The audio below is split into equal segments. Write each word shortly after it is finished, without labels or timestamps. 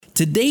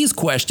Today's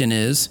question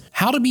is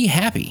how to be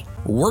happy.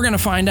 We're going to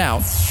find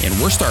out, and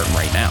we're starting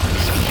right now.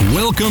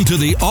 Welcome to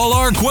the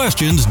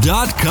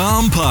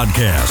allourquestions.com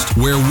podcast,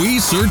 where we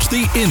search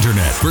the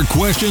internet for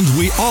questions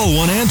we all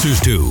want answers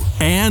to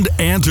and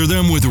answer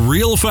them with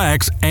real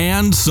facts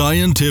and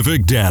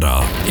scientific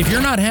data. If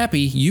you're not happy,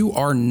 you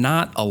are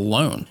not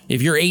alone.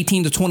 If you're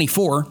 18 to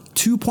 24,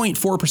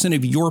 2.4%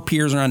 of your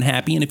peers are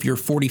unhappy, and if you're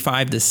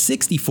 45 to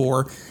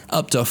 64,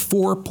 up to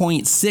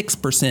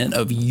 4.6%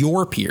 of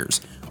your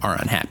peers are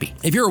unhappy.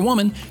 If you're a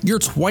woman, you're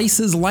twice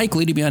as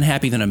likely to be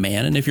unhappy than a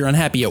man, and if you're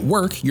unhappy at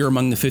work, you're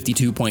among the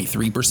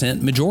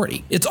 52.3%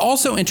 majority. It's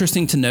also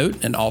interesting to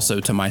note, and also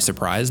to my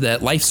surprise,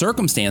 that life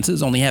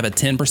circumstances only have a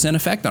 10%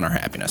 effect on our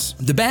happiness.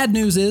 The bad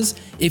news is,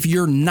 if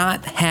you're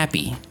not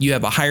happy, you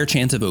have a higher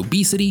chance of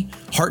obesity,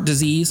 heart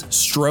disease,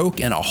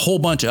 stroke, and a whole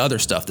bunch of other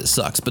stuff that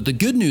sucks. But the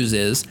good news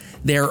is,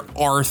 there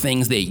are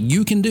things that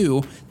you can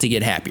do to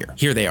get happier.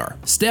 Here they are.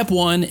 Step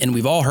one, and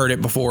we've all heard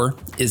it before,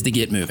 is to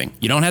get moving.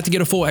 You don't have to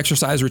get a full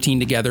exercise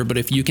routine together, but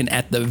if you can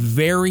at the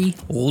very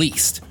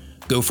least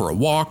go for a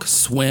walk,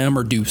 swim,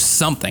 or do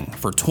something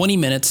for 20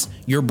 minutes,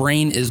 your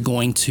brain is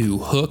going to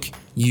hook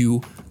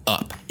you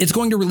up. It's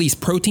going to release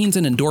proteins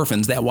and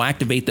endorphins that will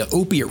activate the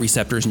opiate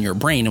receptors in your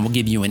brain and will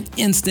give you an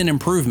instant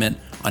improvement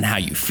on how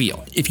you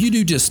feel. If you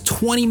do just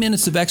 20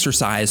 minutes of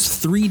exercise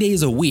 3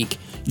 days a week,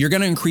 you're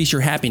going to increase your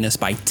happiness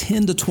by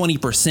 10 to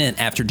 20%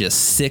 after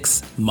just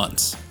 6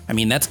 months. I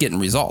mean, that's getting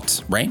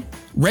results, right?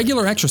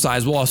 Regular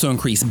exercise will also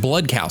increase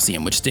blood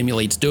calcium, which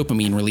stimulates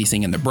dopamine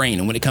releasing in the brain.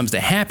 And when it comes to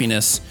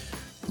happiness,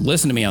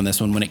 listen to me on this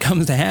one. When it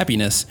comes to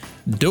happiness,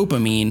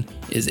 dopamine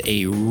is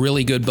a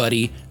really good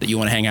buddy that you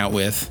want to hang out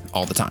with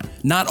all the time.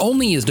 Not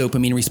only is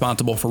dopamine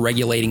responsible for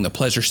regulating the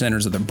pleasure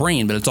centers of the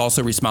brain, but it's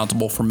also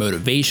responsible for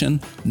motivation,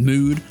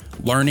 mood,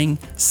 learning,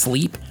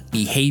 sleep,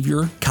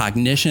 behavior,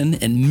 cognition,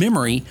 and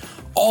memory,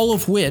 all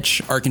of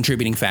which are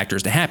contributing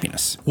factors to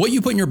happiness. What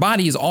you put in your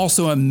body is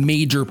also a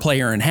major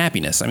player in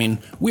happiness. I mean,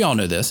 we all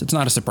know this. It's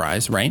not a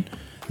surprise, right?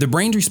 The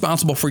brain's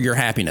responsible for your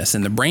happiness,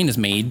 and the brain is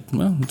made,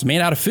 well, it's made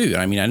out of food.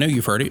 I mean, I know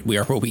you've heard it. We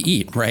are what we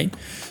eat, right?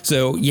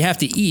 So you have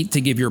to eat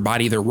to give your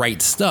body the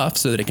right stuff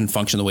so that it can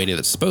function the way that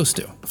it's supposed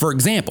to. For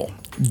example,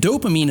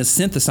 dopamine is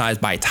synthesized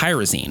by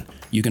tyrosine.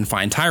 You can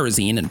find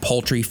tyrosine in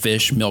poultry,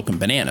 fish, milk, and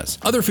bananas.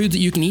 Other foods that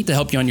you can eat to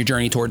help you on your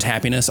journey towards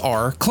happiness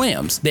are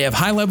clams. They have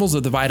high levels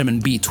of the vitamin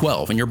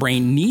B12, and your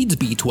brain needs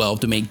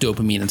B12 to make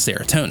dopamine and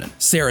serotonin.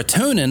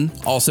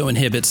 Serotonin also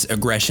inhibits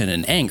aggression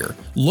and anger.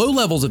 Low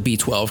levels of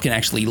B12 can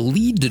actually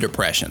lead to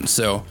depression,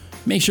 so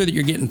make sure that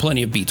you're getting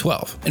plenty of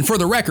B12. And for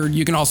the record,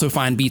 you can also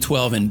find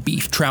B12 in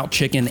beef, trout,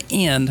 chicken,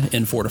 and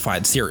in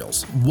fortified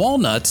cereals.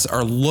 Walnuts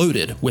are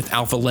loaded with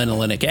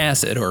alpha-linolenic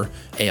acid, or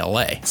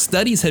ALA.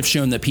 Studies have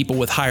shown that people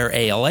with higher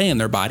ALA in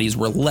their bodies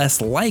were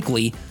less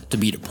likely to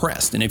be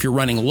depressed. And if you're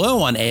running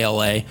low on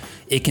ALA,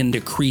 it can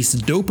decrease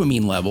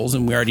dopamine levels,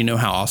 and we already know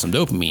how awesome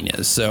dopamine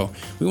is, so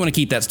we want to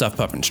keep that stuff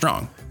pumping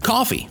strong.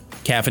 Coffee.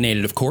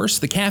 Caffeinated, of course.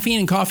 The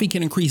caffeine in coffee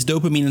can increase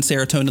dopamine and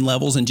serotonin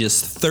levels in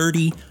just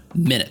 30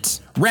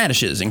 minutes.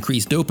 Radishes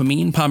increase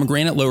dopamine.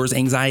 Pomegranate lowers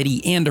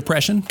anxiety and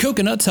depression.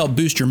 Coconuts help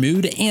boost your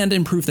mood and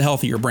improve the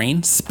health of your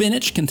brain.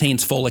 Spinach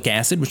contains folic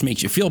acid, which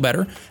makes you feel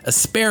better.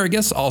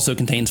 Asparagus also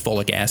contains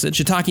folic acid.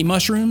 Shiitake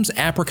mushrooms,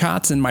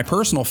 apricots, and my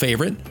personal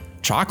favorite,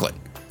 chocolate.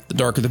 The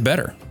darker the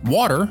better.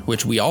 Water,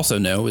 which we also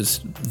know is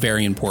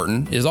very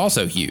important, is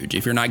also huge.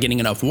 If you're not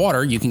getting enough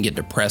water, you can get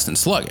depressed and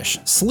sluggish.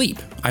 Sleep.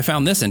 I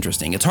found this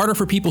interesting. It's harder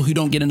for people who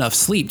don't get enough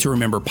sleep to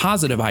remember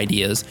positive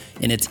ideas,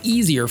 and it's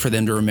easier for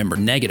them to remember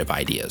negative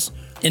ideas.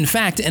 In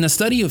fact, in a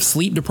study of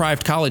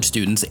sleep-deprived college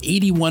students,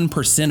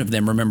 81% of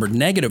them remembered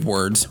negative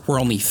words, where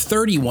only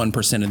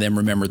 31% of them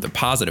remembered the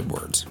positive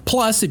words.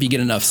 Plus, if you get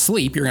enough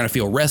sleep, you're going to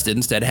feel rested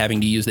instead of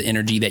having to use the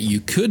energy that you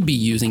could be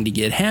using to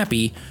get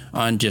happy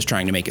on just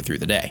trying to make it through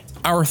the day.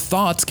 Our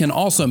thoughts can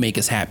also make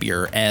us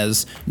happier,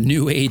 as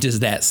new age as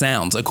that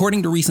sounds.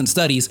 According to recent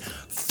studies,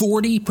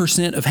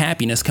 40% of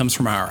happiness comes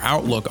from our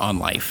outlook on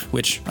life,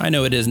 which I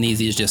know it isn't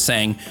easy as just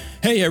saying,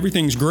 hey,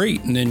 everything's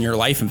great, and then your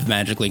life is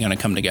magically going to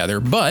come together.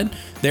 But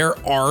there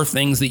are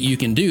things that you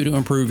can do to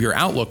improve your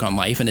outlook on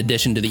life in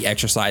addition to the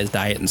exercise,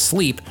 diet, and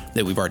sleep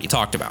that we've already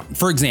talked about.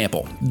 For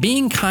example,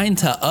 being kind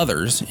to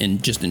others, in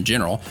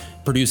general,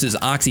 produces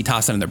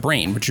oxytocin in the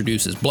brain, which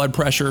reduces blood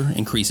pressure,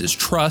 increases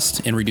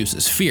trust, and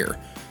reduces fear,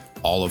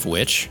 all of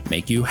which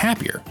make you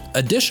happier.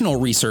 Additional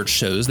research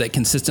shows that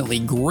consistently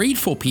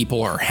grateful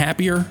people are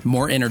happier,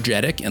 more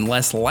energetic, and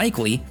less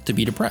likely to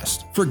be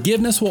depressed.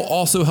 Forgiveness will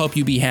also help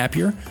you be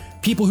happier.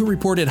 People who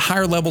reported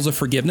higher levels of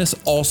forgiveness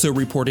also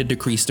reported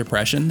decreased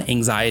depression,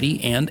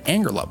 anxiety, and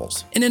anger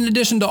levels. And in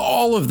addition to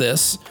all of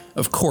this,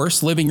 of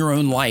course, living your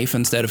own life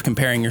instead of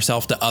comparing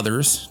yourself to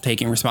others,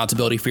 taking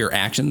responsibility for your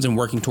actions, and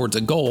working towards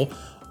a goal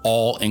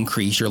all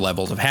increase your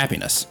levels of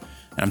happiness.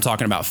 And I'm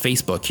talking about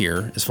Facebook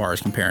here as far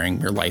as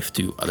comparing your life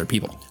to other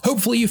people.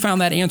 Hopefully you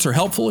found that answer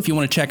helpful. If you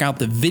want to check out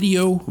the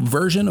video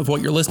version of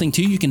what you're listening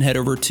to, you can head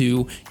over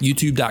to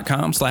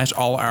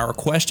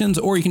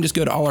youtube.com/allourquestions, or you can just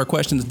go to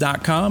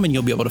allourquestions.com and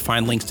you'll be able to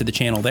find links to the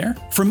channel there.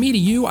 From me to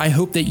you, I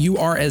hope that you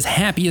are as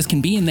happy as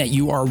can be and that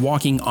you are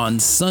walking on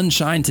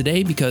sunshine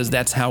today, because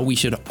that's how we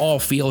should all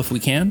feel if we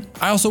can.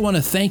 I also want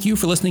to thank you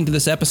for listening to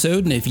this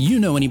episode, and if you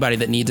know anybody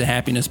that needs a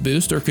happiness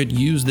boost or could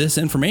use this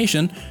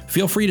information,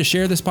 feel free to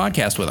share this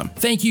podcast with them.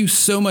 Thank you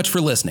so much for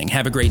listening.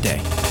 Have a great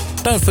day.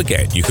 Don't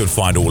forget you can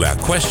find all our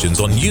questions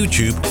on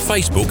YouTube,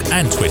 Facebook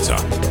and Twitter.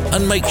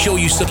 And make sure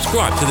you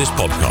subscribe to this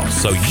podcast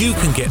so you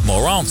can get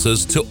more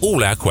answers to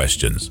all our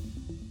questions.